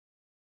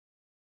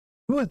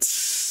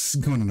What's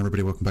going on,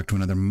 everybody? Welcome back to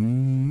another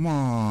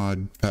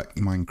mod pack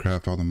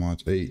Minecraft, all the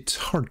mods, a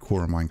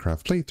hardcore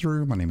Minecraft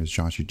playthrough. My name is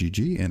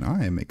JawshyGG, and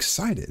I am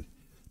excited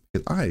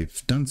because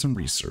I've done some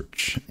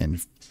research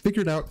and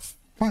figured out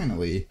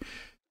finally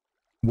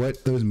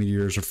what those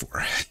meteors are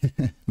for.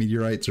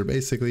 Meteorites are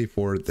basically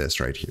for this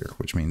right here,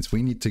 which means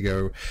we need to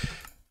go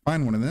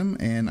find one of them.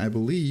 And I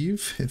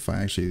believe, if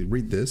I actually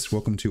read this,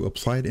 welcome to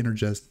Applied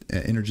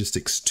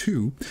Energistics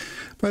 2.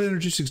 Applied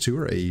Energistics 2,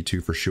 or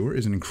AE2 for sure,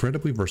 is an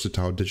incredibly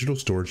versatile digital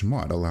storage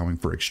mod allowing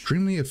for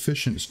extremely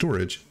efficient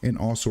storage and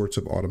all sorts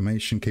of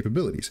automation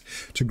capabilities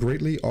to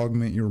greatly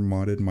augment your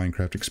modded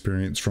Minecraft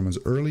experience from as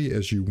early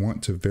as you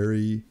want to the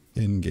very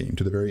end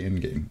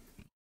game.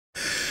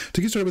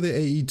 To get started with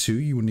the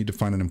AE2, you will need to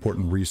find an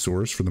important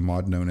resource for the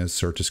mod known as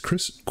Certus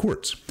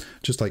Quartz.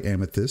 Just like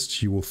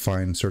amethyst, you will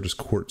find Certus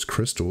Quartz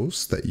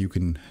crystals that you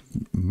can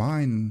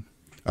mine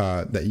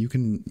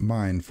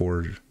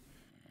for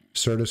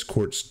Certus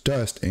Quartz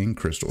dust and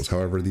crystals.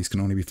 However, these can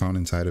only be found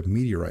inside of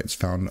meteorites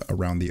found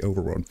around the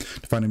overworld.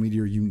 To find a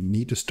meteor, you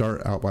need to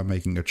start out by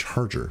making a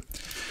charger.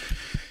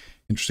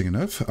 Interesting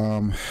enough.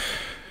 I'm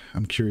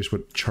curious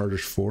what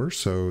charger's for,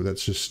 so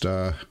that's just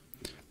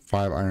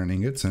 5 iron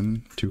ingots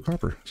and 2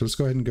 copper. So let's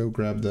go ahead and go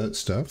grab that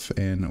stuff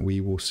and we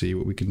will see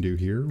what we can do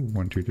here.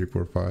 1, 2, 3,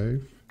 4,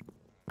 5.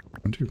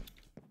 1, 2.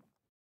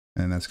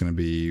 And that's going to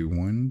be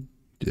one,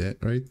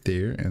 that right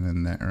there, and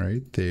then that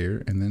right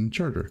there, and then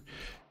charger.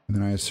 And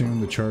then I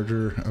assume the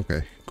charger,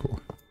 okay, cool.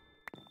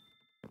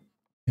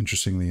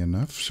 Interestingly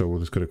enough, so we'll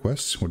just go to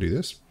quests. We'll do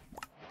this.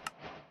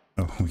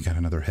 Oh, we got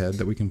another head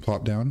that we can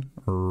plop down.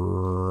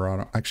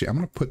 Actually, I'm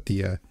going to put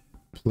the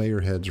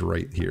player heads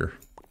right here.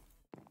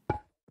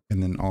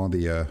 And then all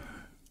the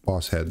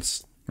boss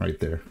heads right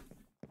there.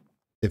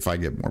 If I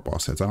get more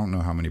boss heads. I don't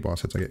know how many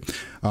boss heads I get.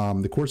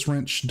 The quartz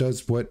wrench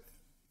does what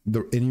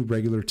any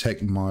regular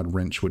tech mod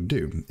wrench would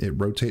do. It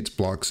rotates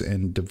blocks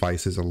and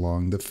devices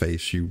along the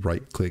face. You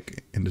right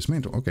click and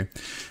dismantle. Okay.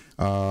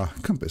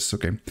 Compass.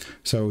 Okay.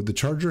 So the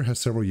charger has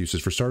several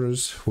uses. For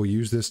starters, we'll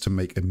use this to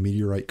make a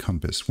meteorite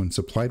compass. When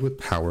supplied with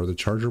power, the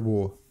charger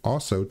will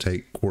also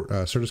take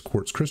Certus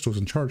Quartz crystals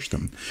and charge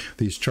them.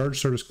 These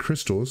charged Certus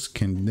crystals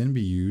can then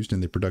be used in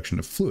the production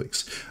of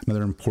fluix,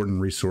 another important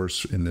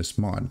resource in this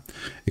mod.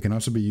 It can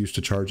also be used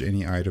to charge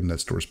any item that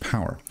stores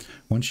power.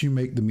 Once you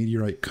make the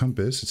meteorite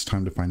compass, it's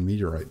time to find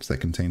meteorites that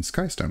contain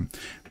skystone.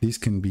 These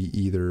can be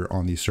either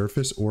on the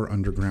surface or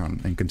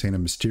underground and contain a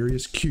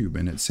mysterious cube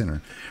in its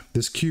center.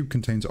 This cube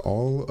contains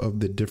all of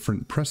the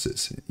different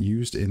presses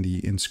used in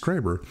the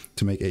inscriber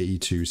to make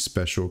AE2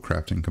 special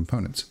crafting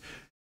components,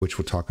 which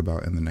we'll talk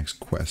about in the next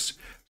quest.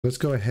 Let's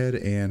go ahead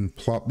and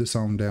plop this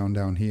on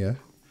down here.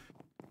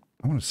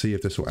 I want to see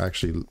if this will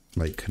actually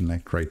like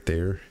connect right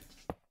there.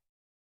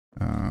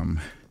 I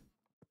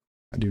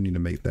do need to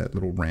make that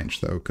little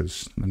ranch though,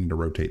 because I need to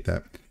rotate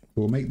that.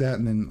 We'll make that,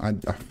 and then I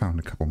found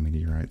a couple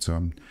meteorites, so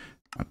I'm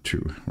not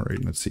too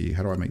worried. Let's see,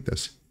 how do I make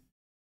this?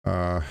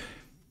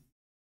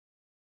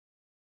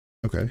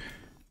 Okay.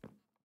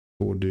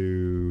 We'll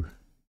do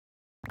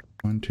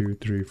 1, 2,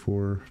 3,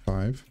 4,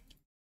 5.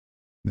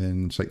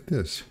 Then it's like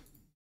this.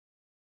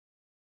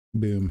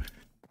 Boom.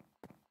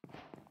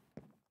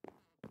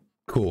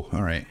 Cool.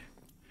 All right.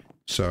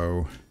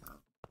 So,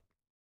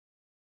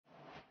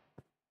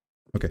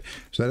 okay.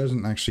 So that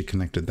hasn't actually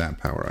connected that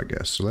power, I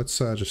guess. So let's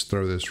just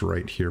throw this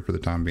right here for the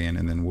time being,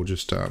 and then we'll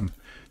just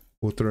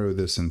we'll throw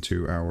this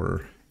into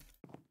our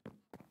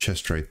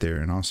chest right there,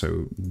 and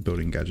also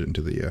building gadget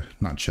into the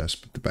not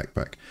chest but the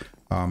backpack.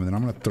 And then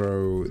I'm gonna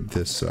throw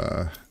this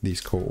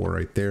these coal ore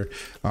right there,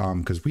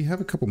 because we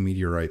have a couple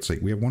meteorites.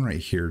 Like we have one right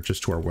here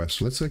just to our west.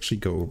 So let's actually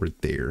go over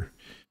there.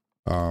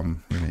 We're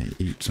gonna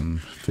eat some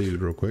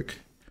food real quick.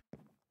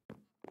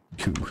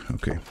 Cool.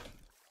 Okay.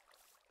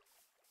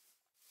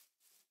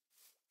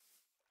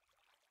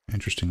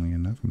 Interestingly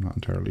enough, I'm not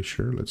entirely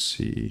sure. Let's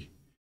see.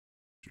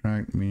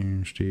 Strike,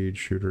 mirror, steed,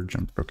 shooter,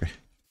 jump. Okay.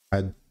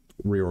 I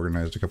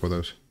reorganized a couple of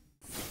those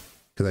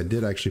because I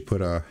did actually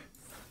put a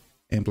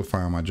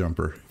amplify on my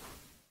jumper.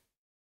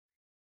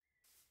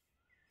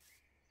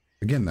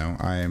 Again, though,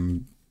 I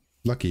am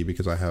lucky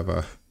because I have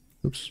a,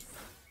 oops,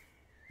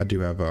 I do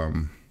have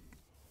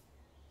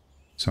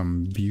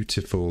some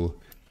beautiful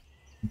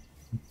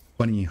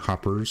bunny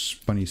slippers.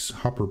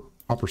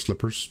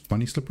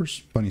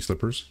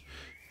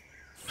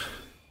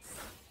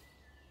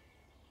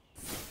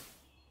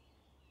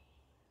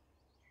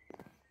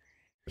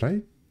 Did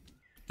I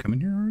come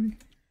in here already?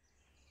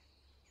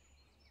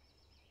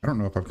 I don't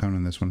know if I've come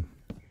in this one.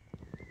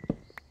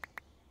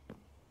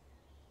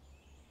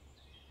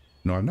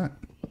 No, I'm not.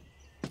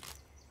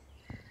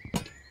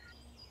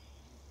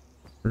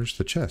 Where's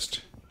the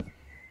chest?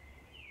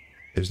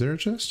 Is there a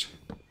chest?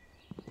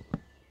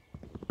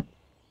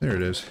 There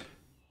it is.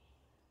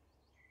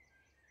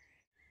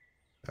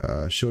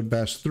 Shield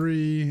Bash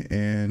 3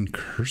 and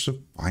Curse of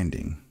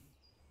Binding.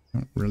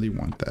 Don't really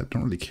want that.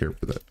 Don't really care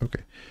for that.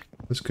 Okay.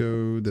 Let's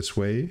go this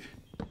way.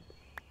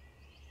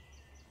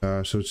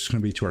 So it's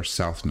going to be to our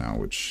south now,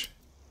 which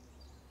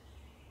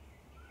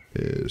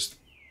is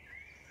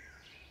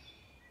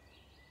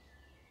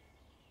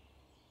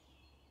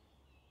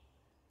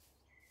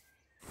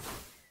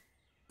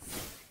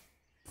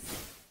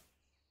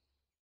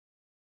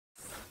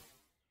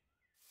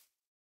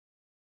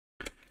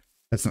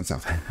That's not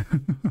south.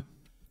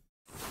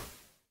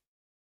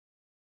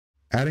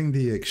 Adding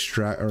the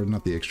extract, or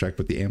not the extract,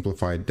 but the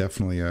amplified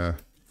definitely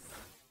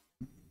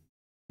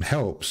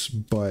helps,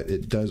 but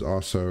it does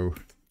also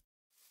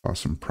cause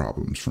some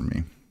problems for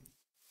me.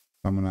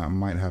 I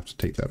might have to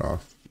take that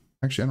off.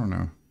 Actually, I don't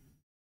know.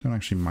 Don't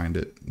actually mind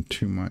it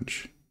too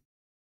much.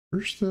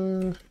 Where's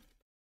the...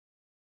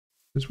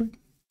 this way?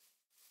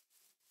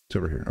 It's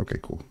over here. Okay,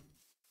 cool.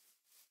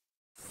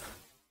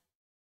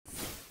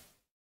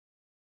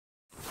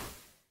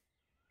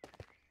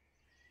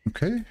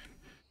 Okay.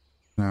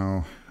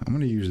 Now, I'm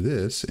going to use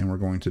this, and we're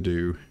going to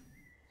do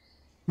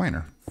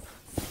miner.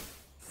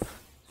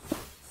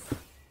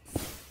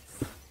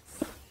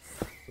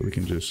 So we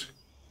can just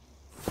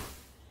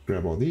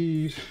grab all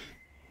these.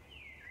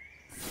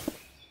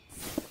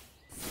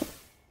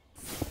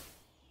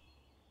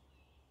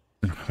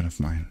 I don't have enough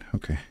mine.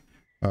 Okay.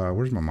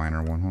 Where's my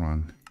miner one? Hold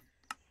on.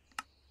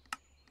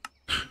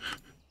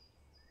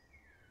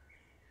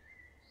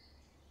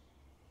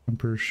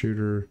 Jumper,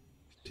 shooter,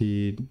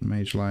 steed,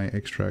 mage light,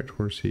 extract,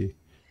 horsey.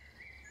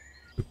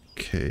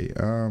 Okay,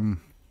 oh,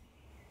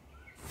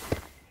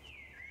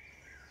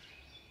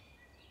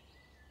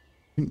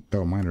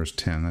 miner's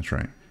 10, that's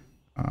right.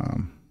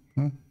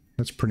 Well,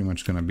 that's pretty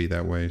much gonna be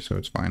that way, so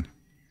it's fine.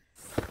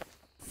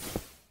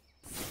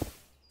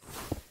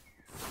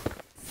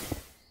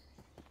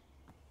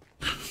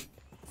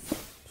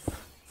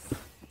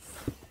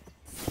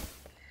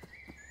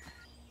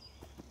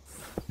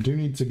 Do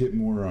need to get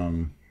more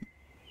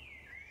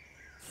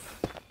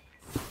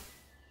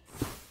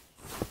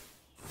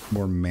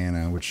more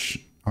mana,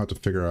 which I'll have to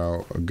figure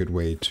out a good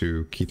way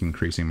to keep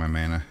increasing my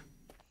mana.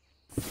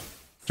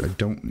 I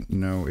don't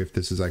know if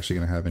this is actually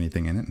going to have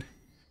anything in it. I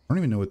don't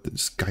even know what the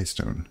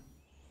skystone.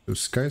 So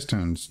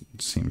skystone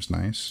seems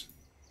nice.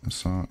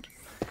 Assault.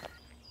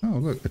 Oh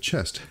look, a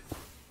chest.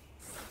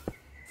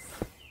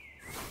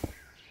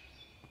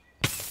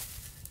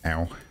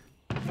 Ow.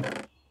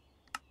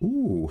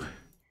 Ooh.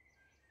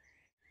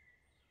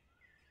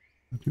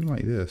 I do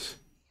like this.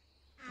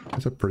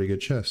 That's a pretty good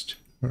chest.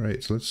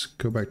 Alright, so let's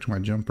go back to my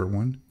jumper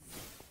one.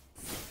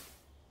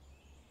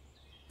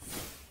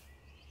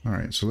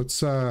 Alright, so let's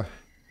that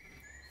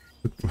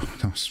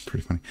was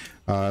pretty funny.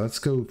 Let's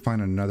go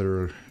find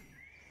another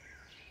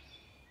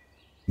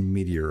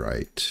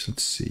meteorite.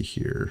 Let's see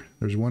here.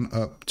 There's one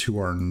up to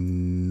our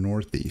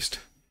northeast,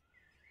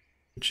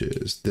 which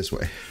is this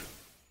way.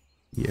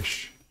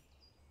 Yes.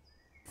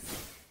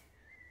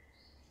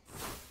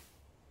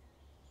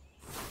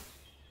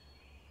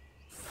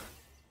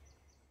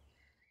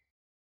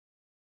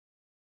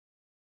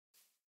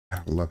 I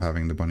love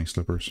having the bunny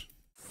slippers.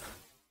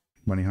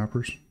 Bunny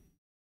hoppers.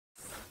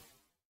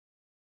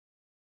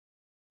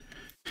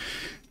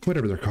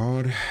 Whatever they're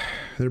called,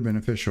 they're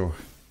beneficial.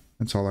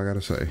 That's all I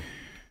gotta say.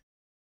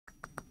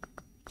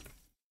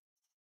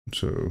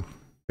 So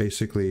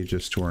basically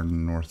just to our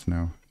north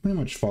now. Pretty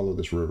much follow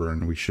this river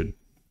and we should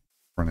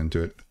run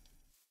into it.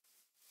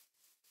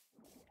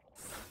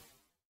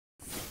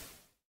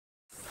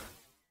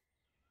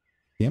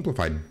 The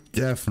amplified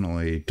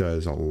definitely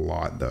does a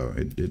lot though.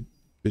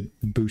 It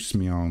boosts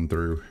me on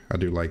through. I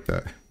do like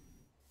that.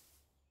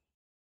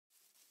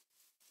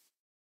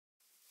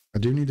 I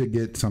do need to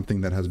get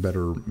something that has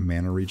better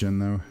mana regen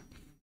though.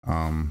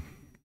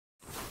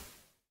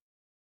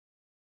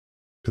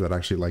 Because I'd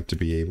actually like to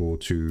be able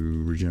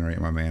to regenerate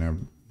my mana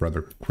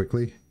rather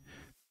quickly.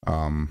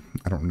 I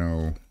don't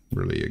know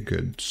really a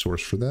good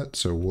source for that,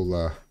 so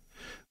I'll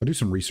do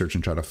some research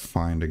and try to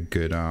find a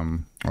good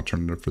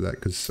alternative for that,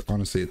 because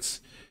honestly it'd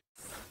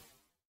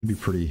be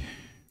pretty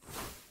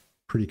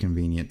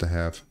convenient to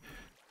have.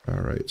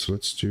 Alright, so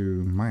let's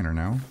do miner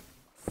now.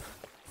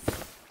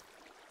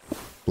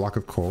 Block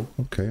of coal.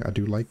 Okay, I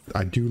do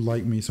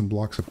like me some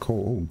blocks of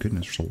coal. Oh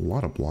goodness, there's a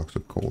lot of blocks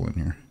of coal in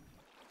here.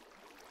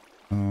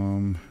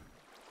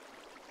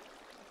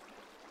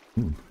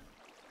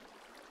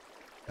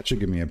 That should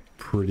give me a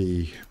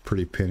pretty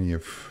penny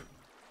of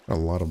a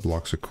lot of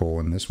blocks of coal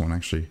in this one.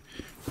 Actually,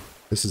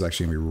 this is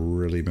actually gonna be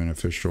really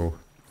beneficial.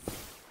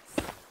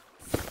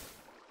 Does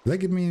that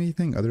give me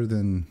anything other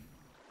than...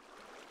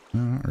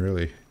 No, not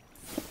really.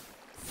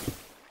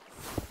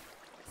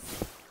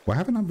 Why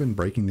haven't I been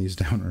breaking these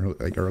down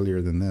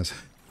earlier than this?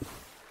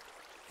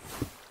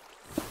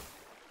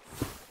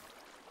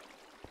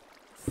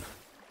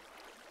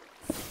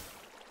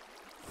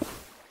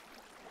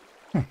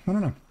 Huh, I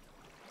don't know.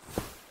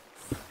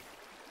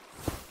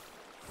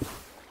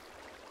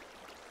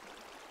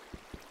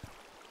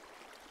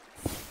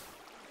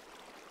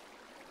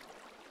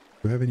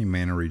 Do I have any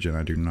mana regen?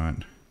 I do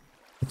not.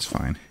 It's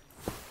fine.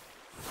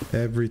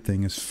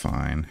 Everything is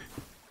fine.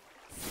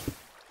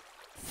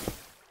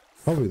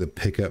 Probably the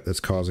pickup that's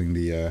causing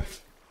the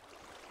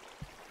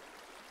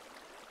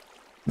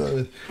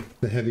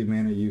heavy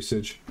mana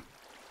usage.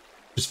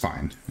 Just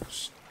fine.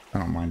 I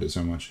don't mind it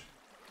so much.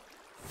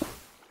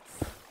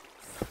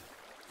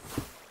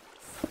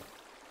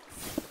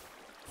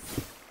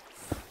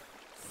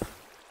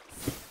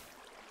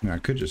 Now I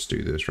could just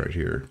do this right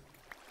here.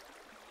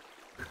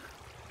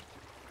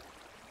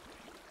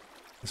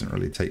 Doesn't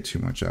doesn't really take too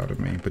much out of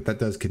me, but that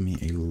does give me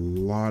a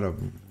lot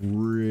of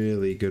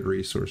really good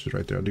resources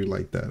right there. I do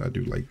like that. I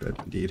do like that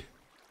indeed.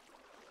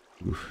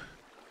 Oof.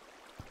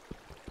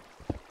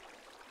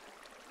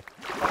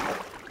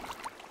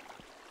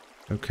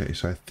 Okay,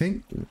 so I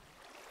think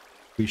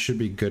we should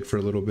be good for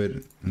a little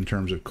bit in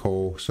terms of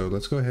coal. So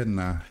let's go ahead and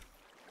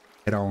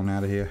head on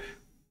out of here.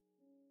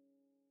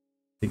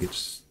 I think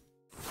it's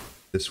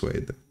this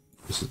way.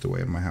 This is the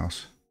way of my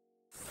house.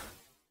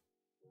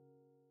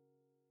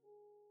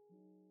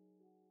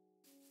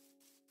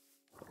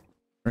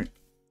 Right.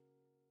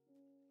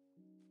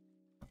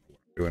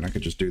 And I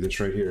could just do this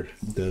right here.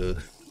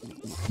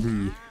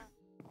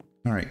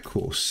 All right,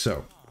 cool.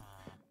 So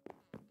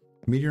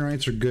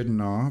meteorites are good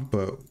and all,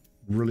 but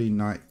really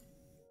not.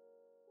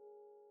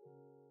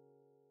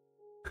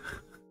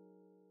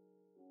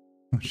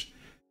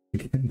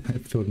 Again,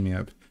 that filled me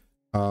up.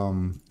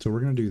 So we're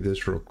gonna do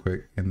this real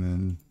quick and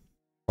then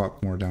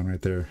plop more down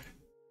right there.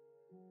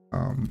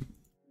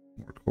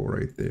 More coal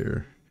right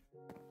there.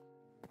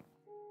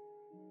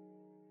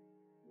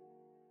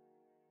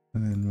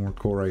 And then more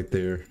coal right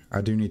there.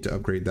 I do need to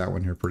upgrade that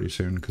one here pretty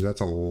soon because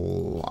that's a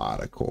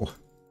lot of coal.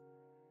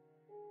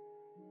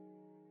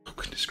 Oh,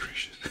 goodness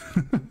gracious.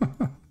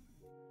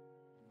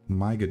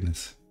 My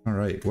goodness. All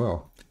right,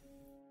 well,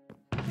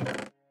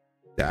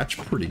 that's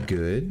pretty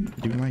good.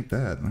 I do like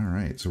that. All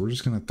right, so we're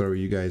just gonna throw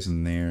you guys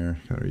in there.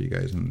 Throw you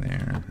guys in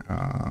there.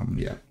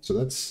 Yeah, so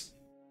that's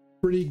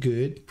pretty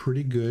good.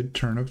 Pretty good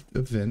turn of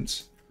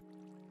events.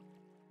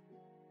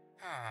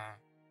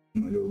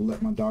 I'm gonna go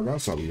let my dog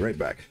out, so I'll be right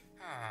back.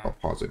 I'll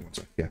pause it one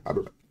second. Yeah, I'll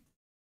be back.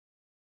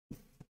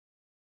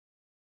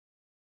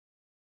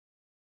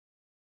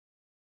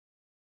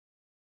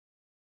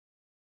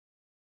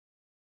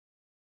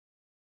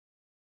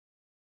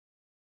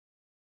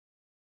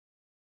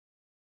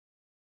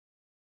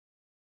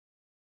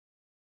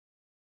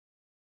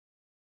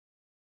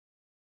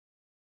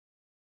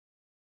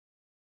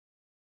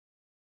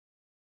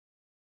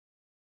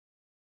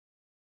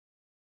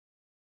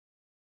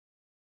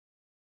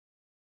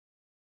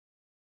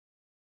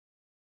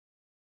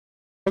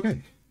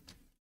 Okay.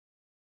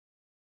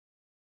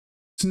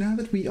 So now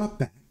that we are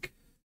back,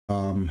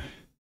 I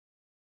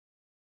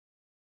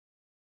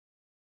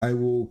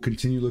will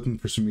continue looking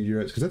for some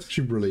meteorites because that's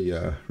actually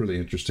really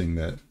interesting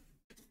that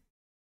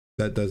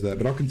does that.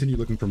 But I'll continue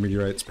looking for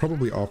meteorites,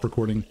 probably off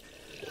recording.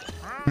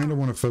 Kind of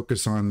want to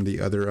focus on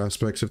the other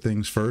aspects of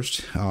things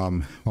first.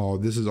 Oh,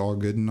 this is all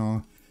good and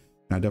all,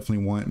 and I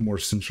definitely want more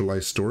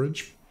centralized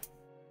storage.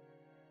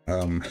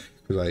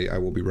 Because I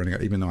will be running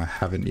out, even though I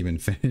haven't even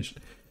finished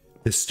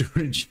this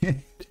storage yet,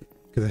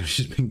 because I've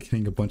just been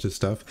getting a bunch of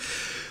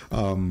stuff.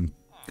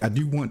 I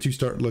do want to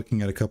start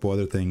looking at a couple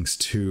other things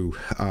too.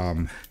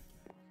 I'm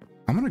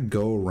gonna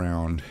go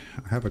around.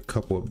 I have a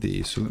couple of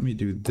these, so let me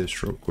do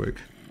this real quick.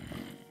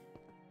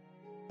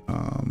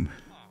 I'm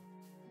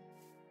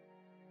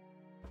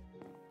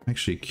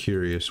actually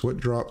curious, what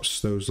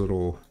drops those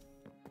little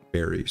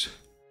berries?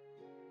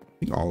 I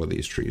think all of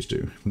these trees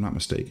do, if I'm not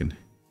mistaken.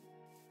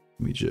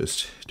 Let me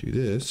just do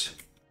this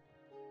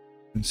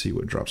and see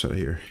what drops out of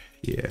here.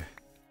 Yeah,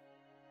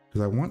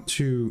 because I want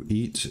to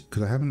eat,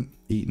 because I haven't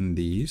eaten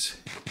these,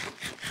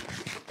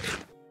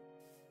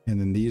 and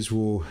then these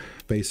will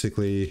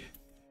basically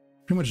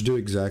pretty much do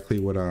exactly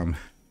what I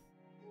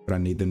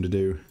need them to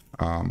do.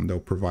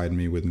 They'll provide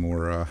me with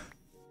more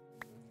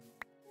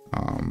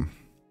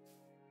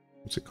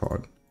what's it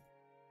called?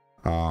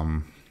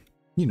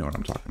 You know what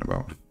I'm talking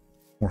about.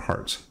 More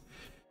hearts.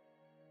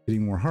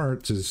 Getting more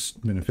hearts is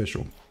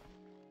beneficial.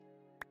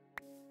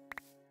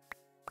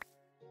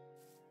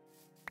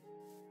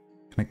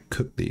 Can I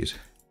cook these?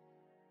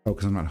 Oh,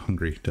 because I'm not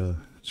hungry. Duh.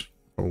 That's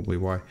probably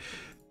why.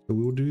 So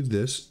we will do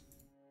this.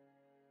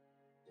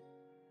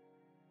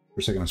 For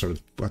a second, I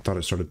thought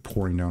it started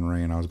pouring down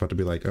rain. I was about to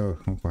be like, oh,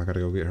 I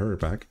gotta go get her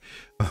back.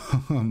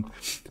 So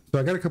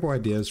I got a couple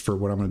ideas for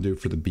what I'm gonna do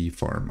for the bee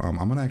farm. I'm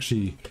gonna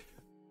actually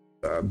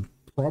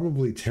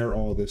probably tear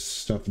all this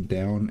stuff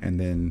down and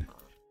then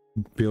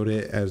build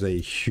it as a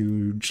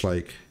huge,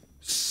 like,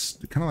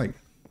 kind of like,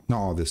 not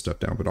all this stuff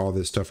down, but all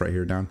this stuff right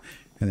here down,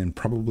 and then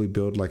probably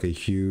build like a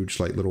huge,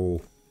 like,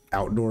 little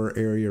outdoor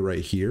area right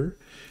here.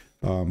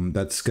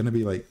 That's gonna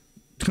be like,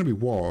 it's gonna be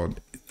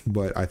walled,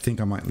 but I think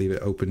I might leave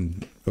it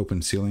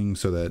open ceiling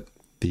so that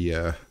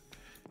the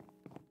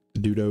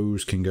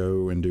dodos can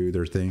go and do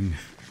their thing.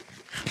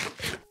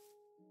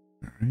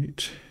 All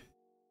right,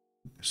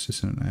 this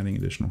isn't adding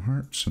additional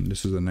hearts, and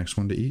this is the next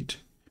one to eat.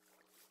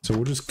 So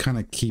we'll just kind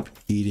of keep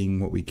eating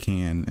what we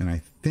can, and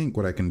I think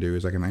what I can do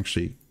is I can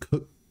actually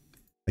cook.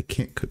 I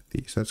can't cook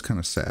these. That's kind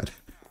of sad.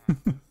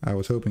 I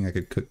was hoping I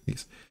could cook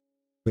these.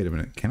 Wait a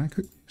minute, can I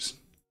cook these?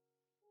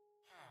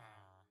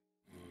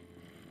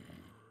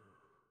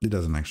 It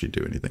doesn't actually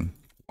do anything.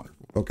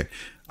 Wonderful. Okay.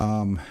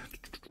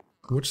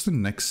 What's the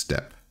next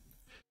step?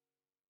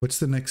 What's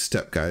the next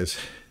step, guys?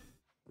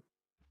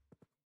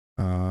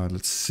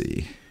 Let's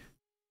see.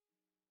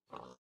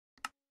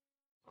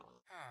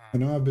 I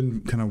know I've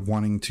been kind of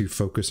wanting to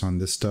focus on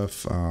this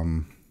stuff.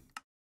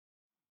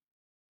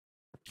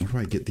 Where do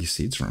I get these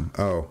seeds from?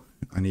 Oh,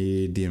 I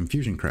need the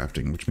infusion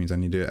crafting, which means I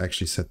need to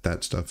actually set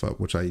that stuff up,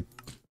 which I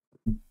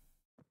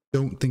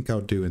don't think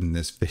I'll do in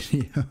this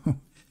video.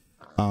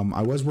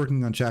 I was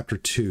working on chapter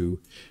 2,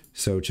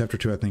 so chapter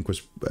 2 I think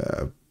was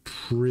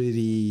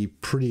pretty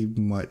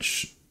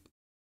much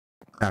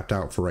tapped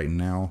out for right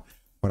now.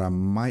 What I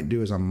might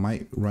do is I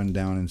might run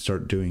down and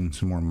start doing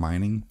some more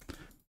mining,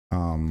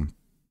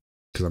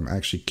 because I'm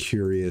actually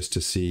curious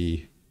to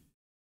see.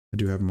 I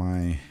do have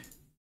my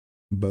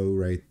bow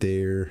right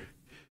there,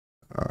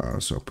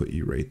 so I'll put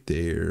you right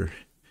there.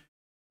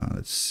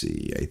 Let's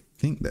see, I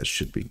think that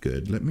should be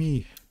good. Let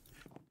me,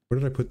 where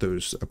did I put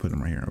those? I put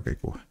them right here. Okay,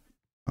 cool.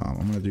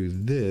 I'm going to do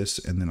this,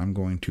 and then I'm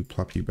going to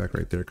plop you back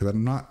right there, because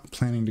I'm not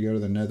planning to go to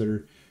the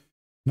nether.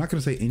 I'm not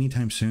going to say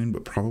anytime soon,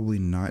 but probably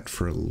not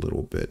for a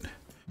little bit.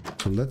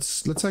 So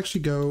let's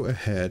actually go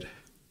ahead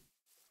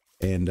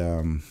and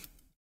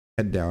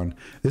head down.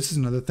 This is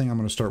another thing I'm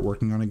going to start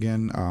working on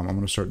again. I'm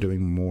going to start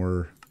doing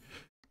more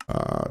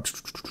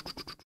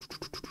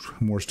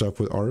stuff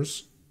with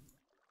ours.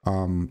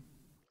 I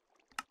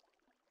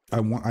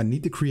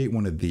need to create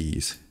one of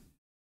these,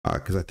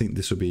 because I think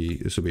this will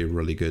be a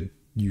really good,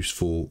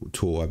 useful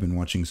tool. I've been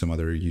watching some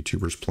other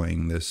YouTubers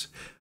playing this,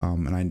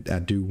 and I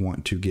do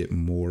want to get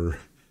more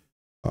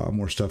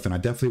stuff, and I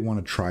definitely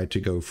want to try to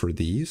go for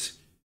these,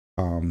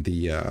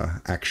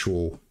 the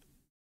actual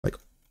like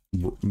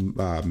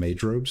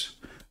mage robes,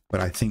 but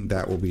I think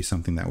that will be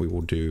something that we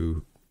will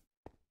do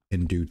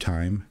in due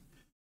time.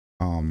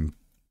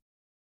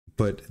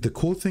 But the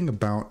cool thing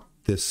about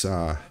this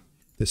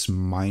this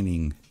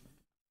mining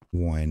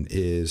one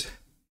is,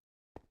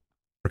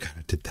 I forgot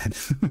I did that.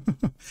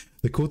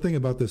 The cool thing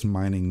about this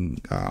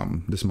mining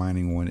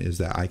one is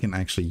that I can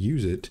actually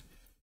use it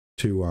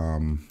to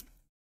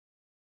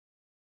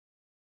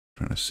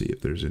trying to see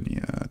if there's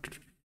any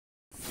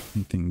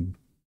anything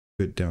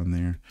good down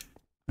there.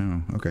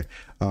 Oh, okay.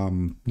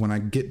 When I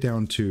get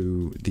down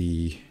to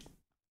the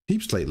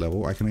deep slate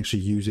level, I can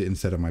actually use it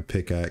instead of my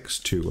pickaxe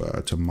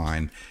to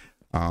mine.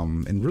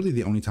 And really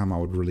the only time I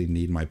would really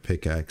need my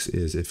pickaxe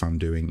is if I'm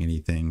doing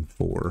anything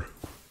for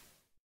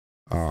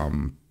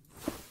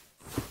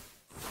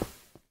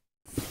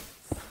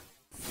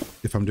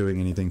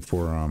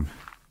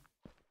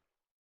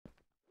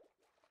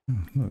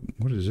look,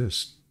 what is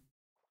this?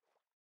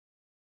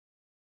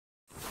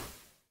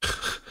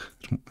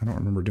 I don't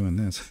remember doing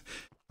this.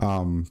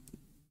 The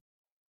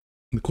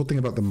cool thing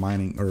about the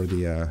mining, or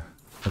the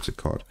what's it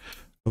called?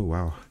 Oh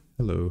wow,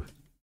 hello.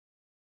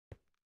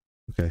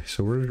 Okay,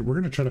 so we're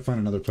gonna try to find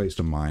another place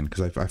to mine,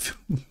 because I feel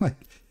like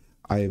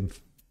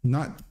I've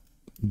not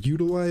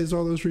utilized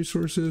all those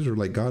resources, or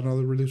like gotten all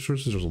the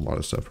resources. There's a lot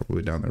of stuff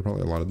probably down there,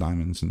 probably a lot of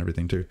diamonds and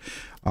everything too.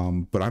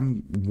 But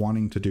I'm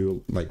wanting to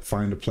do, like,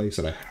 find a place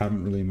that I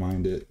haven't really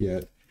mined it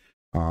yet,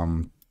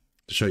 to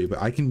show you.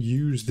 But I can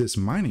use this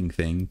mining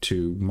thing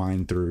to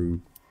mine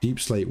through deep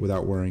slate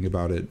without worrying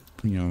about it,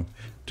 you know,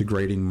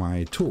 degrading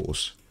my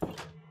tools.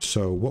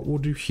 So what we'll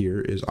do here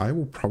is I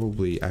will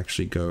probably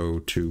actually go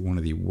to one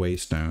of the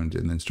waystones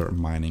and then start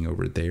mining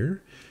over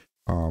there.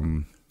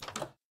 And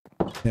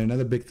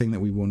another big thing that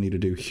we will need to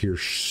do here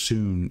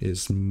soon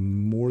is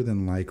more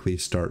than likely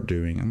start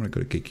doing, I'm going to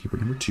go to gatekeeper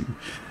number 2.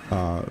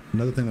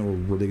 Another thing that we're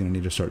really going to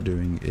need to start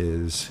doing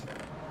is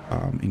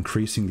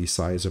increasing the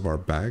size of our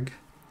bag.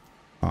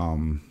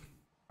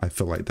 I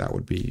feel like that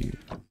would be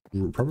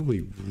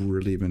probably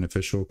really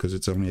beneficial, because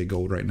it's only a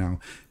gold right now.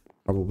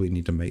 Probably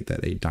need to make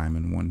that a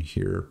diamond one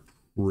here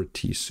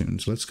pretty soon.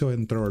 So let's go ahead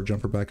and throw our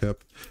jumper back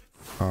up,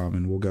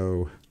 and we'll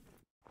go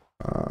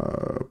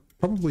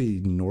probably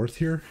north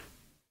here.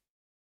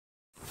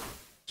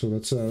 So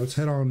let's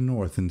head on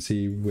north and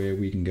see where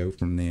we can go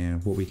from there,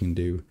 what we can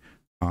do.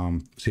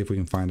 See if we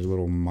can find a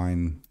little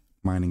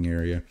mining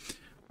area.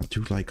 I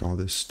do like all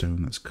this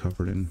stone that's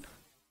covered in,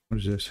 what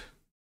is this?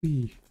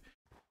 Whee.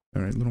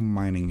 All right, little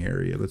mining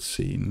area. Let's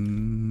see.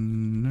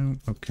 No,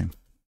 okay.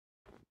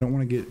 Don't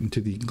want to get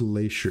into the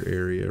glacier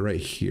area right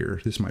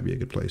here. This might be a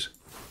good place.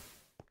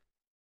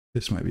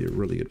 This might be a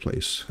really good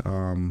place.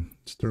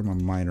 Let's throw my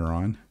miner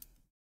on.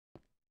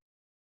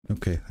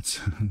 Okay,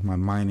 that's my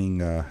mining.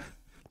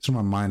 That's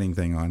my mining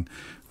thing on.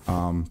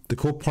 The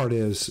cool part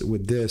is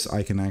with this,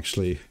 I can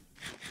actually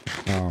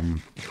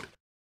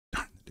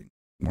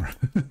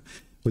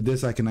with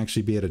this, I can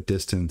actually be at a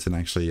distance and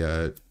actually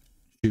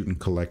shoot and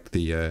collect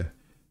the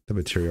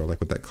material. Like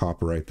with that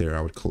copper right there,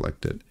 I would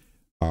collect it.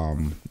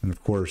 And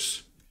of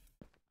course,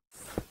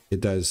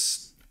 it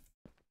does.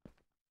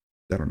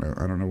 I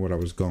don't know where I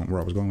was going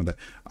with that.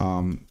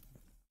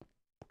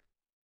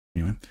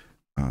 Anyway,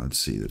 let's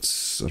see.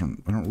 That's I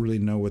don't really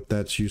know what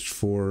that's used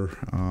for.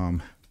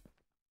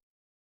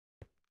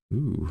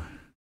 Ooh,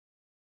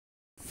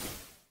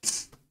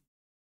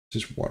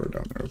 just water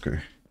down there.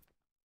 Okay.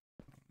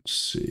 Let's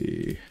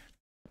see.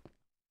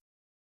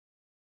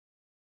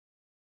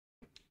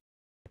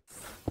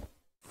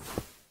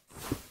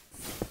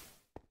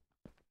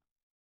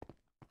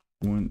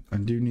 I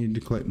do need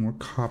to collect more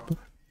copper.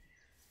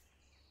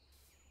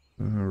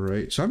 All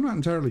right, so I'm not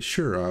entirely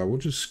sure. We'll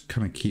just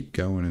kind of keep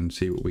going and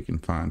see what we can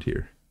find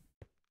here.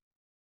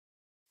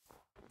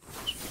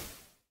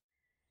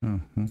 Oh,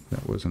 well,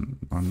 that wasn't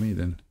on me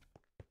then.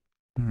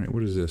 All right,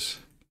 what is this?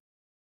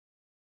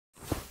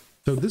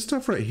 So this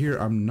stuff right here,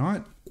 I'm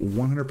not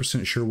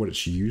 100% sure what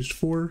it's used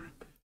for,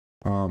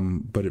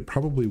 but it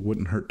probably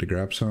wouldn't hurt to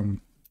grab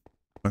some.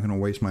 I'm not gonna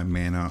waste my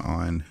mana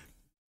on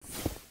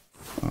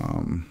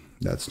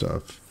that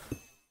stuff.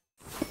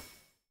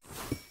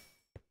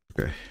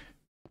 Okay.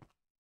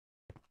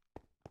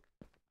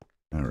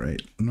 All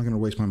right, I'm not gonna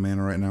waste my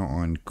mana right now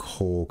on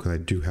coal because I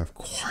do have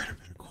quite a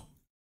bit of coal.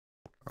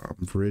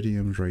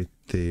 Viridium's right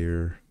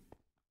there.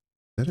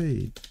 Is that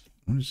a,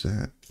 what is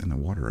that in the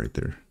water right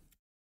there?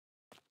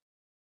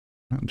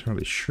 Not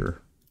entirely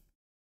sure.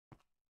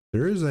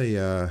 There is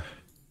a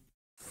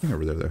thing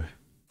over there though.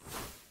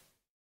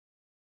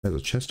 There's a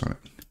chest on it.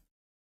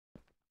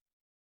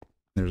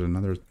 There's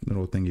another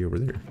little thingy over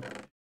there.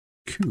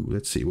 Cool.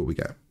 Let's see what we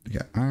got. We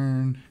got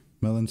iron,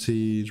 melon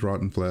seeds,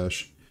 rotten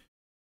flesh.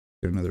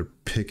 Got another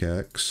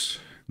pickaxe.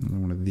 Another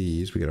one of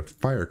these. We got a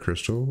fire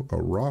crystal, a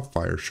raw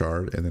fire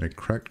shard, and then a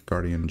cracked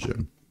guardian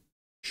gem.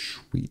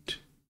 Sweet.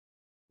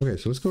 Okay,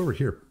 so let's go over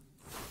here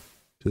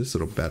to this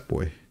little bad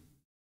boy.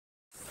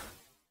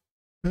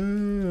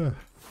 There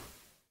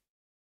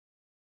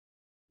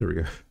we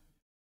go.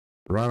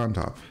 Right on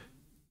top.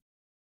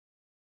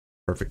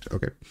 Perfect.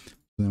 Okay.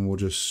 Then we'll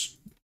just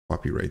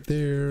pop you right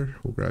there.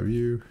 We'll grab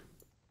you.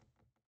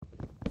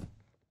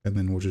 And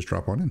then we'll just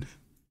drop on in.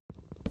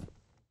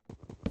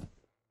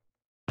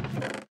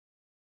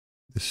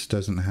 This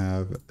doesn't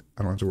have,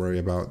 I don't have to worry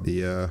about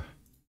the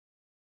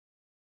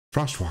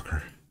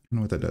Frostwalker. I don't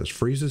know what that does.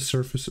 Freezes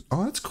surface.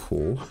 Oh, that's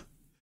cool.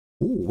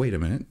 Oh, wait a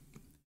minute.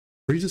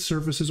 Freezes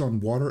surfaces on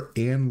water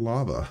and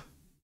lava.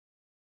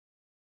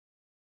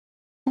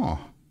 Oh,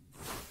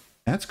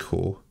 that's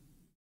cool.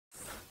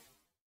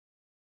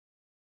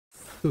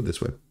 Go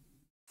this way.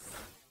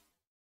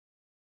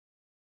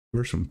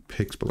 There's some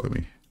pigs below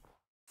me.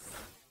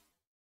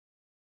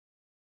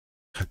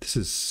 God, this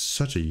is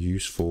such a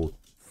useful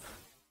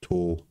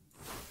tool.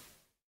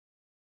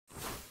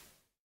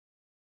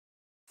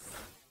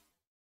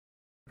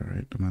 All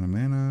right, amount of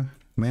mana.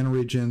 Mana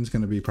regen is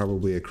going to be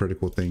probably a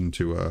critical thing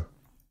to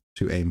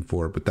aim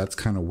for, but that's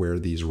kind of where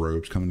these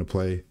robes come into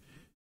play.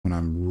 When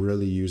I'm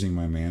really using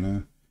my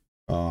mana,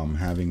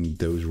 having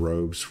those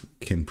robes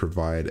can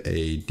provide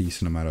a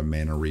decent amount of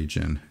mana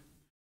regen.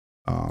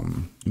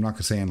 I'm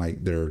not saying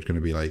like they're going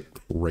to be like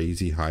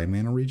crazy high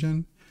mana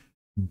regen,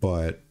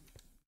 but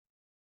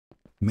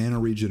mana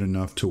regen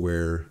enough to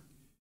where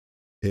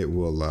it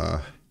will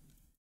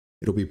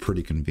it'll be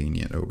pretty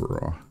convenient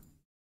overall.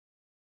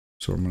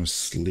 So I'm going to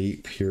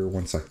sleep here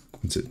once it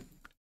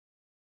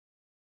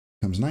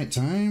comes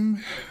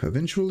nighttime.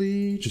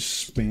 Eventually,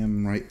 just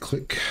spam right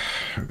click.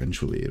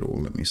 Eventually it'll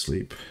let me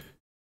sleep.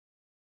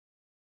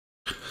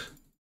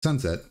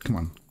 Sunset, come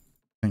on.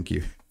 Thank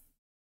you.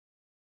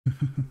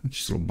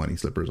 Just little bunny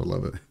slippers, I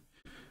love it.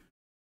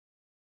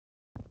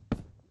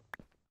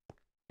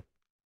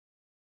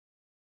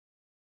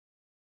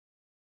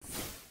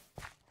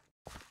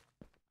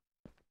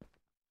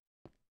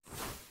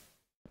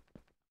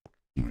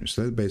 Alright,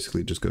 so that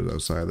basically just goes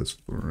outside. That's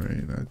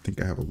right. I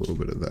think I have a little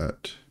bit of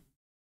that.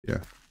 Yeah.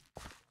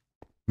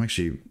 I'm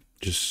actually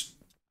just,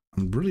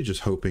 I'm really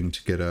just hoping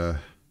to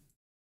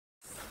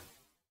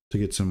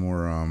get some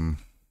more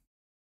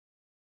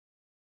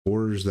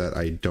ores that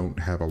I don't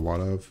have a lot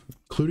of,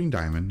 including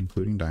diamond.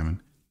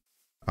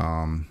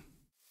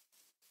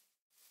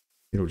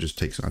 It'll just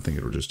take some, I think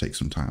it'll just take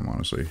some time,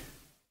 honestly.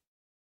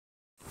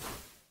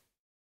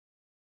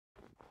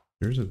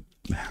 There's a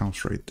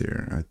house right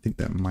there. I think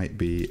that might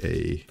be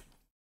a,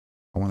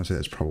 I want to say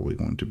that's probably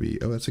going to be,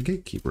 oh, that's a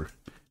gatekeeper.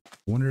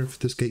 I wonder if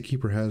this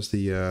gatekeeper has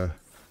the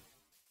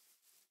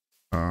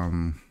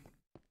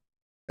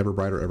ever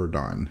brighter ever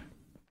dawn.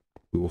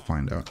 We will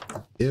find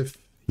out if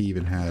he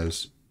even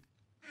has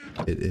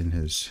it in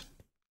his,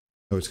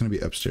 oh, it's going to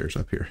be upstairs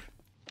up here.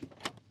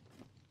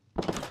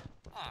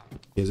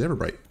 He has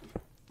Everbright.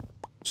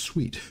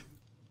 Sweet.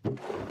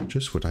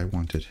 Just what I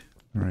wanted.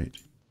 All right.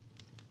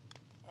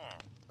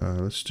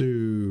 Let's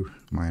do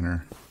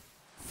miner.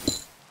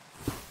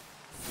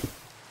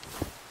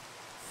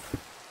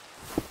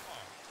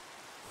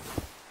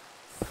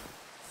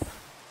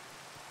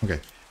 Okay,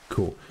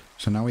 cool.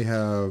 So now we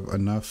have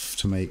enough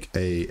to make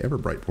a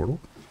Everbright portal,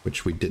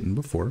 which we didn't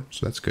before,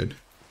 so that's good.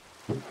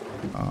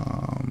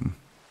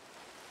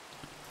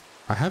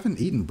 I haven't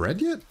eaten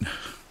bread yet?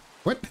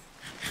 What?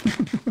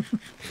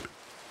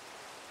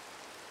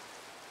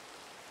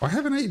 I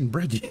haven't eaten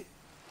bread yet.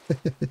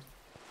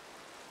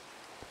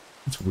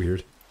 That's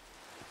weird.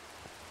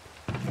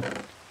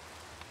 I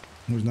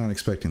was not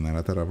expecting that.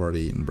 I thought I've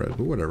already eaten bread,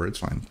 but whatever, it's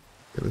fine.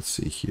 Okay, let's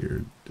see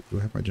here. Do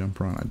I have my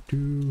jumper on? I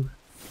do.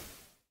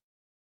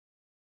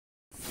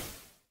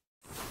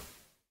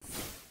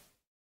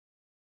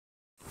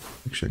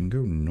 Actually, I can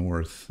go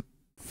north.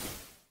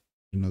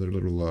 Another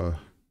little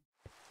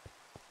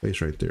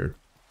place right there.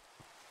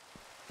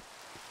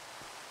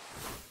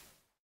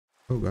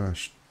 Oh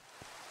gosh.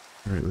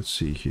 All right, let's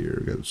see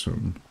here. We got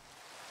some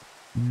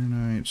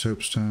uranite,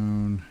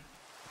 soapstone.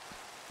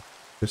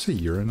 Did I say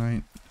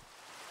uranite?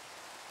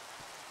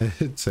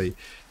 It's a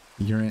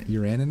uranite.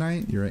 Uranite.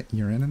 I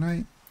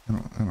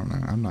don't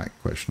know. I'm not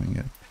questioning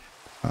it.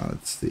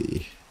 Let's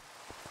see.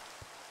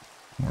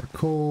 More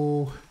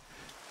coal,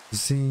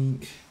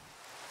 zinc,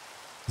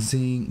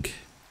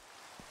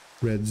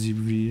 red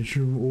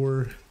zebra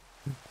ore.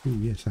 Ooh,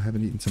 yes, I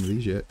haven't eaten some of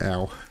these yet.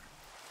 Ow.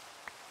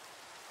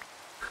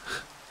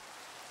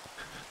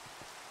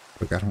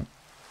 Look, I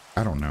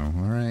don't know.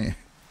 All right,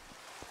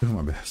 doing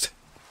my best.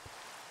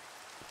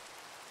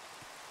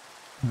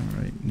 All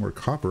right, more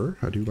copper.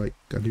 I do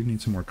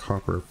need some more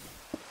copper.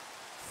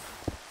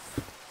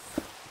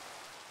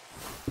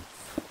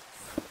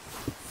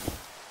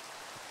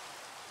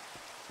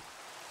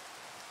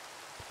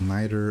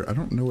 Niter. I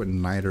don't know what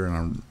niter, and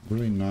I'm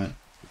really not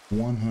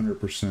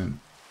 100%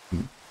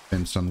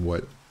 convinced on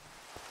what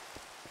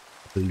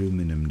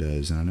aluminum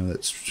does. And I know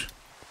it's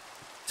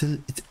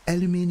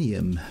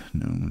aluminium.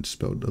 No, it's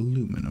spelled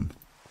aluminum.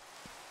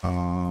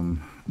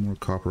 More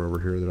copper over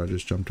here that I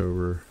just jumped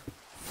over.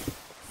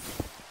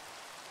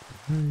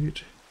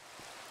 Right.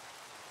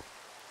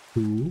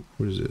 Ooh,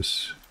 what is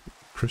this?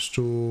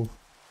 Crystal.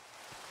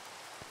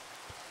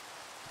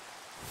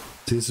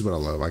 See, this is what I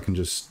love. I can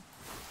just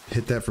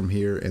hit that from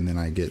here, and then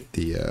I get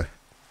the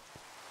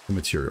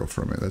material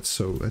from it. That's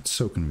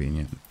so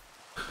convenient.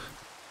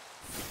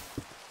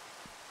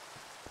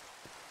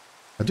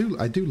 I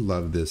do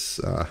love this,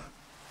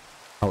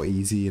 how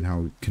easy and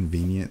how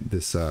convenient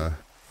this our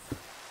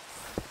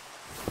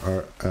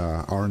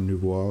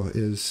Nouveau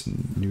is.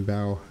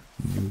 Nuvio.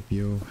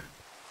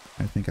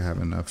 I think I have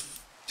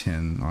enough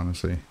tin,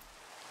 honestly,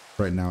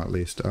 right now at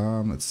least.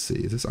 Let's see.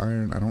 Is this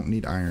iron? I don't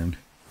need iron.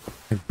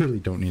 I really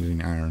don't need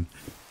any iron.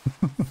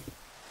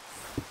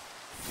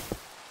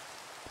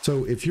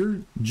 So if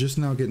you're just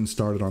now getting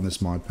started on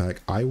this mod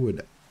pack, I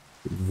would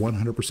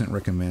 100%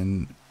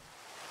 recommend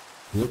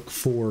look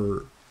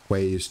for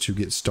ways to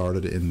get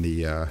started in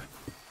the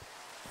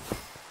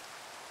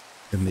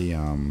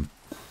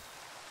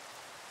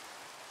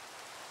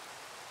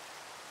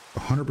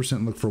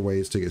 100% look for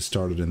ways to get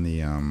started in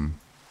the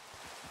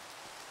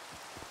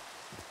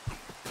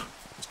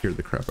scared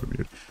the crap out of me,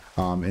 dude.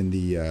 In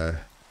the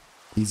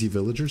easy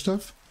villager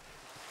stuff,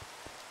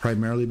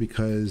 primarily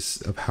because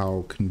of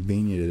how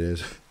convenient it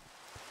is.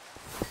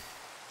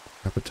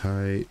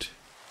 Appetite,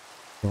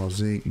 raw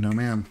zinc. No,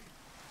 ma'am.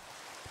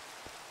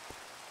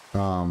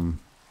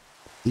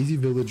 Easy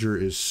villager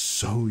is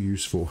so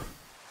useful.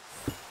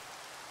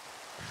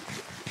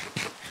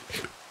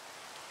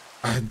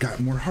 I've got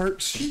more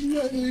hearts.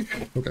 Yay.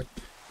 Okay,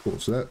 cool.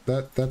 So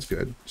that's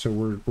good. So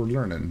we're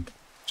learning.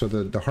 So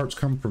the hearts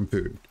come from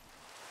food.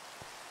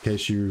 In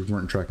case you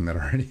weren't tracking that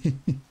already.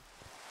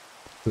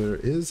 There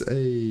is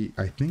a.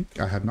 I think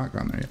I have not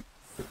gone there yet.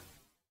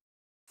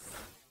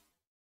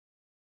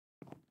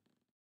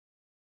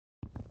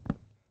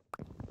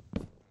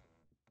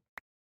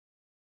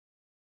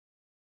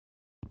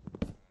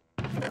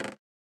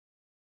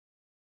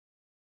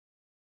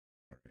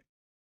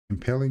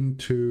 Compelling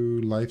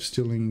to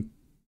life-stealing.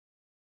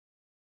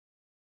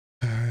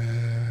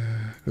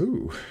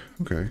 Ooh,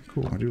 okay,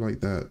 cool. I do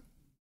like that.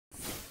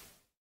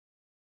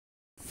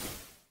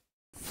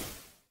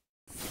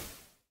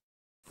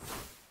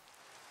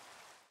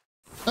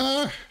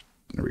 Ah,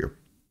 there we go.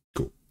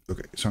 Cool.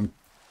 Okay, so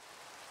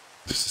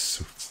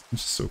this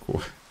is so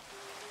cool.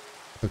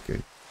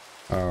 Okay.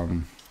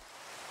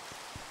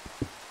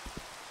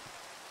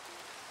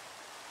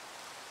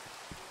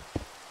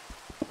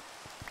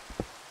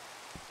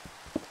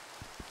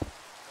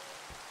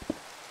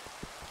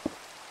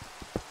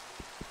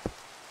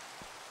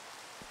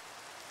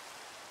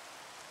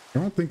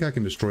 I don't think I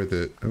can destroy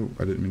the. Oh,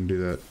 I didn't mean to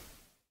do that.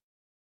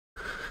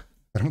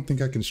 I don't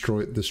think I can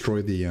destroy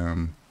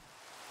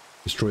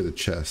the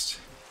chest.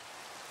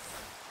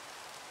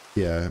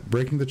 Yeah,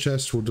 breaking the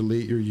chest will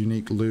delete your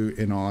unique loot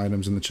and all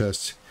items in the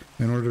chest.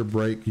 In order to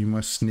break, you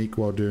must sneak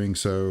while doing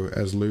so,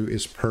 as loot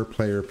is per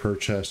player per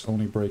chest.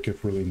 Only break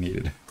if really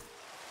needed.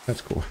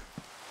 That's cool.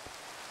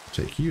 I'll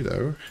take you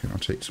though, and I'll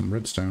take some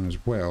redstone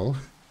as well.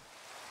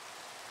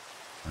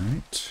 All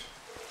right.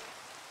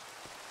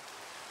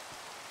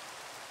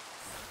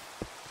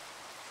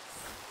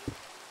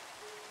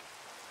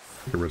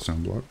 Take a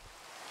redstone block.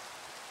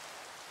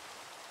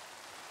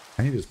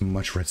 I need as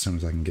much redstone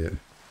as I can get.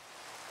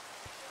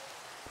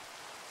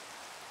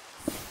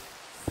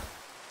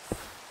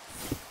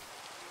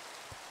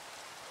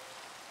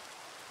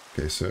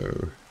 Okay,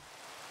 so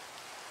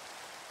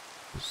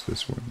what's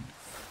this one?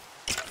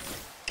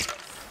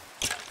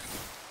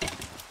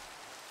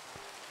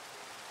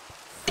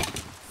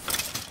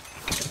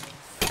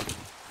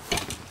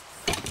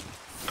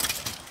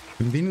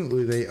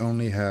 Conveniently, they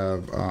only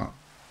have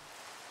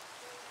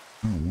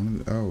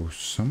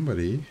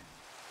somebody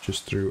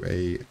just threw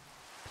a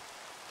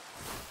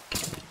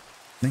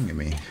thing at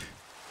me,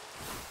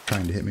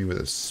 trying to hit me with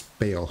a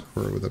spale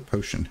or with a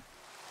potion.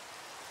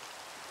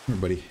 Here,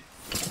 buddy.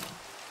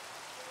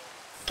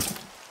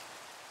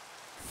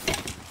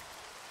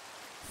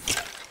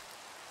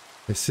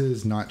 This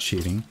is not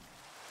cheating.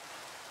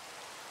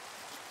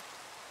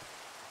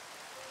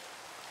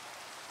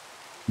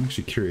 I'm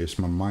actually curious,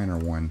 my minor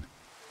one.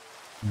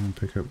 And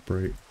pick up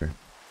break. Okay.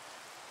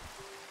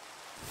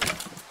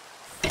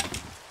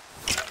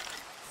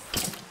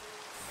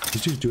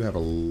 These dudes do have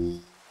a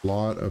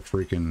lot of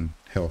freaking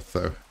health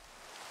though.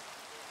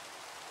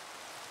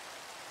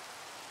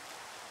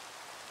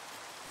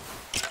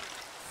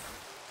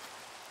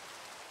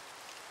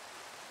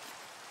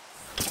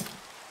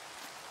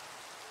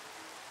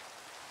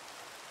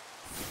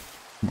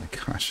 Oh my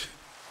gosh.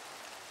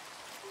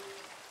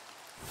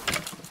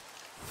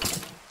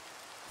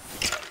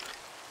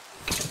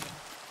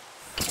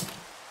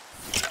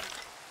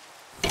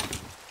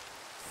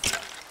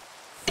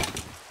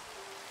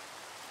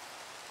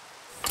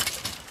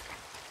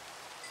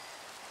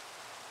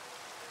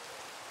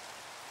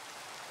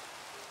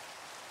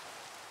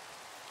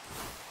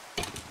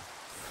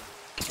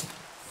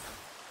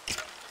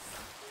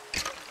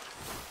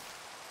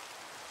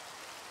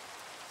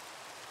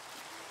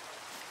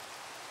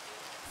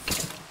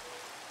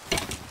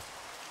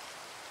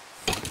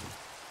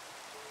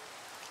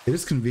 It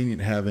is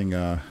convenient having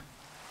a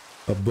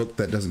book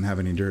that doesn't have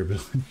any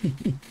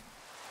durability.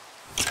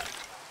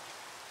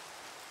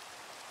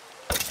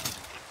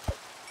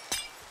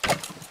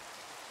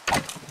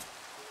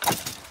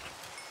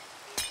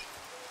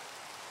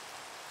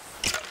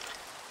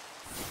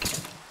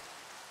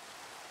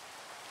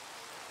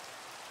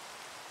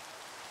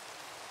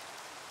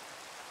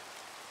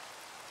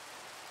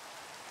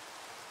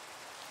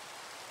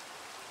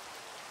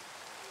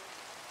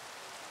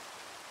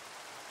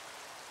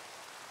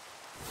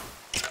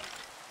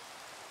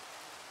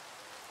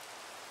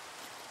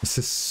 This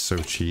is so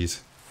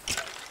cheese.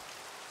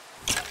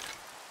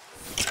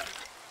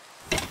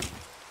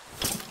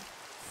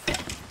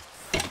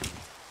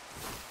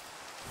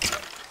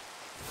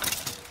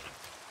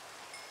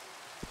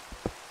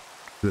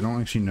 I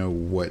don't actually know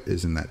what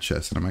is in that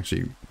chest, and I'm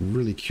actually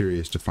really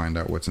curious to find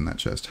out what's in that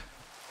chest.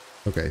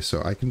 Okay,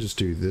 so I can just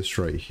do this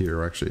right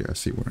here. Actually, I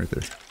see one right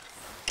there.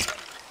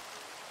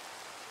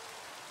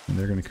 And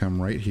they're going to come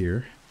right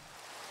here.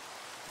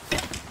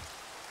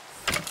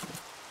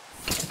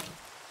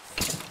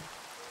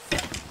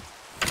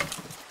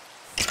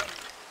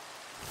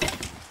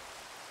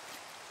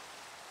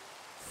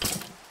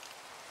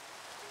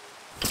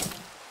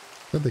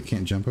 But they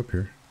can't jump up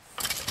here.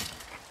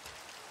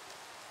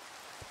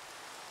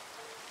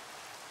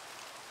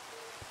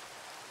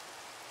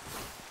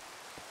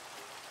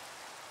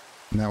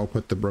 Now we'll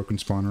put the broken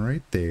spawner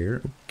right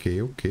there.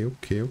 Okay, okay,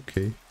 okay,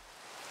 okay.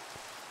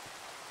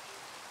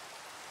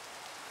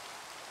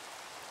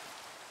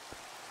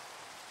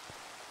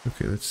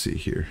 Okay, let's see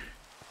here.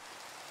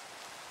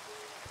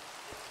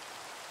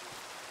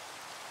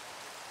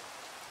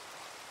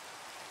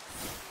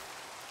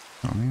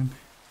 Oh man.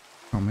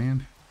 Oh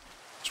man.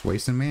 Just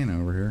wasting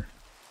mana over here.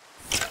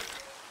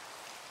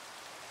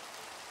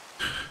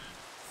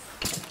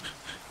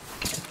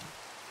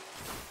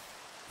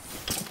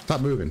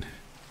 Stop moving.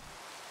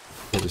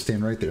 We'll just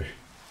stand right there.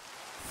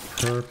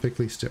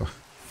 Perfectly still.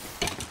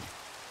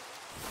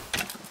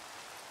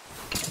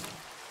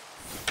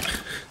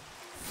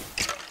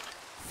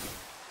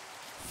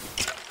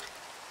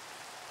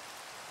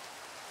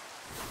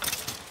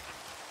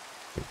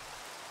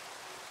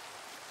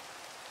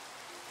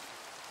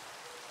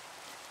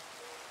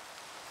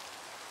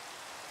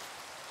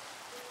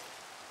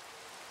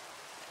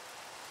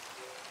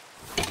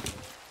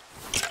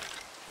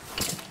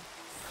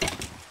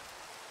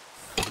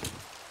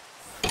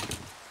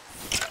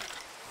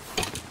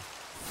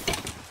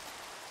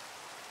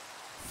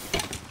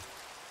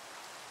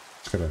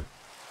 Gotta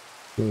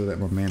really let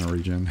my mana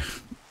regen.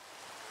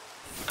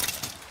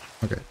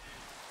 Okay,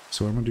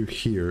 so what I'm gonna do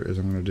here is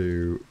I'm gonna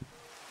do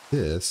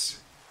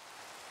this,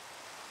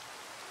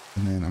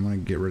 and then I'm gonna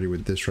get ready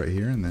with this right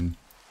here, and then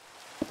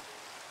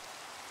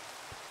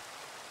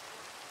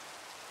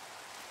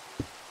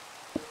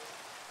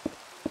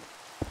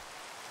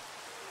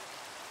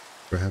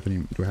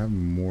do I have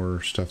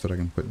more stuff that I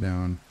can put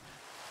down?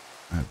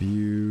 I have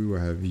you.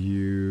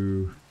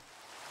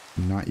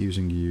 I'm not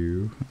using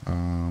you.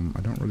 I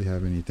don't really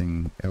have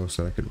anything else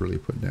that I could really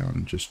put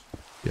down just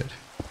yet.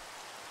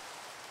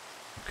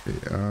 Okay,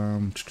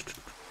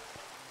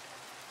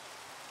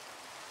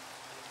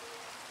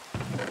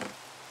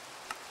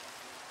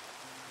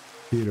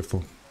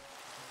 beautiful.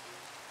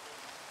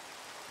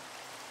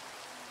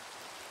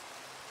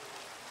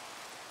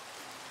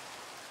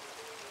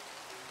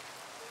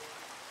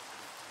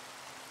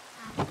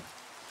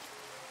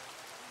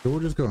 So we'll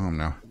just go home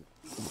now.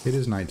 It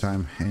is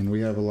nighttime, and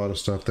we have a lot of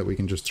stuff that we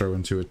can just throw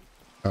into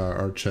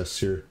our chests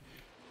here.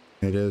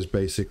 It is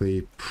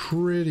basically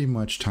pretty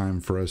much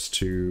time for us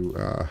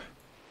to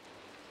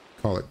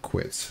call it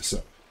quits.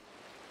 So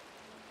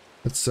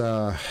let's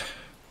throw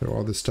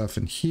all this stuff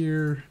in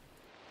here.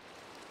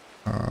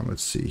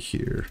 Let's see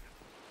here.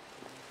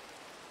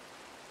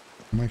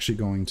 I'm actually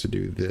going to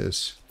do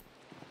this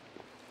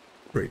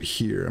right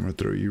here. I'm going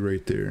to throw you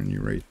right there and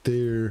you right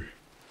there.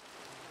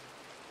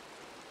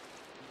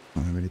 I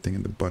don't have anything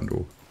in the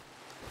bundle.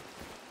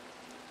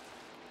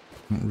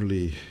 I don't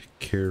really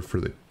care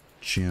for the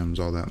gems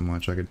all that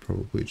much. I could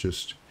probably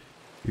just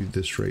do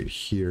this right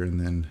here, and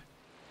then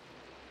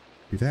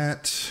do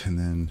that, and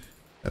then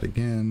that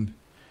again,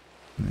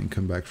 and then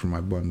come back from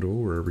my bundle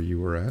wherever you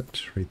were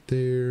at, right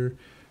there.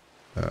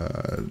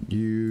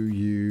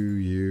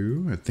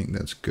 You. I think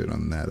that's good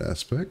on that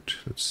aspect.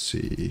 Let's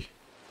see.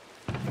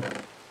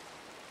 I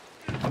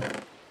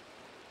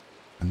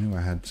knew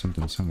I had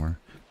something somewhere.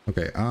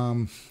 Okay,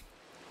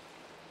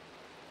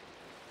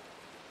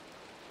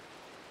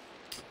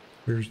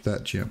 where's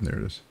that gem? There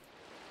it is.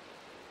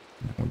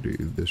 We'll do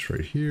this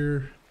right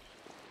here.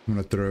 I'm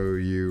gonna throw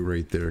you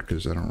right there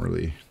because I don't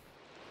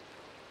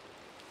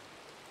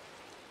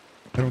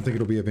think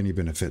it'll be of any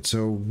benefit.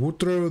 So we'll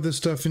throw this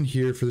stuff in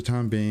here for the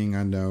time being.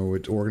 I know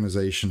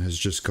organization has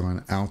just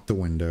gone out the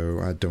window.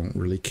 I don't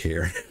really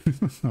care.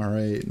 All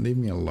right, leave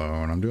me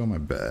alone. I'm doing my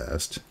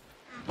best.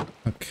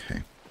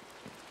 Okay.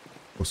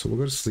 Well, so we'll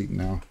go to sleep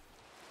now.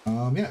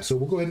 Yeah, so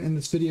we'll go ahead and end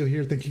this video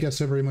here. Thank you guys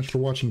so very much for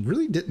watching.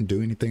 Really didn't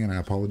do anything, and I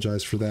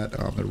apologize for that.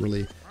 There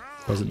really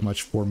wasn't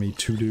much for me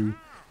to do.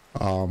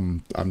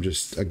 I'm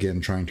just, again,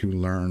 trying to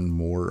learn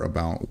more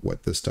about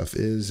what this stuff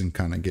is and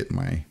kind of get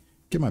my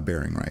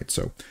bearing right.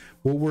 So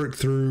we'll work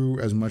through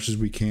as much as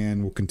we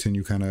can. We'll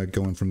continue kind of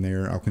going from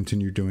there. I'll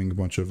continue doing a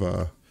bunch of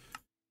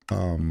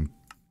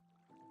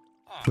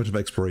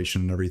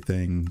exploration and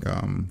everything.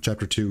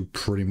 Chapter 2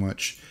 pretty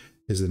much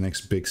is the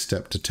next big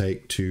step to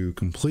take to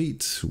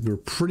complete. We're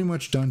pretty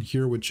much done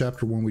here with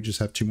chapter 1. We just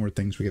have 2 more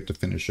things we have to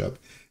finish up,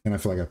 and I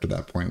feel like after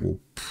that point we'll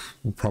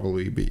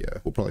probably be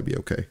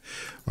okay.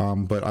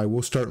 But I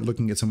will start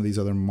looking at some of these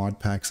other mod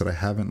packs that I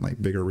haven't,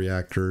 like bigger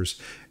reactors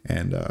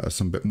and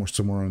some bit more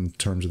somewhere in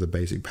terms of the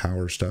basic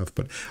power stuff.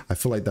 But I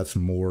feel like that's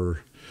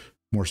more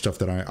stuff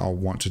that I'll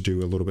want to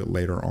do a little bit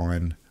later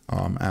on,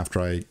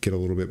 after I get a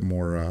little bit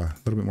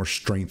more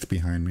strength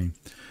behind me.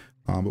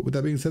 But with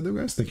that being said, though,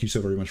 guys, thank you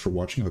so very much for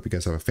watching. I hope you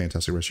guys have a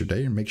fantastic rest of your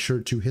day, and make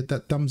sure to hit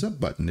that thumbs up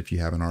button if you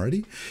haven't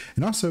already.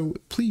 And also,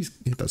 please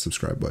hit that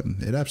subscribe button.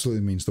 It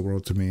absolutely means the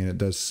world to me, and it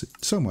does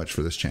so much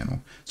for this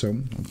channel. So,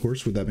 of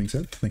course, with that being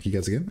said, thank you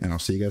guys again, and I'll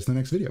see you guys in the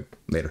next video.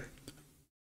 Later.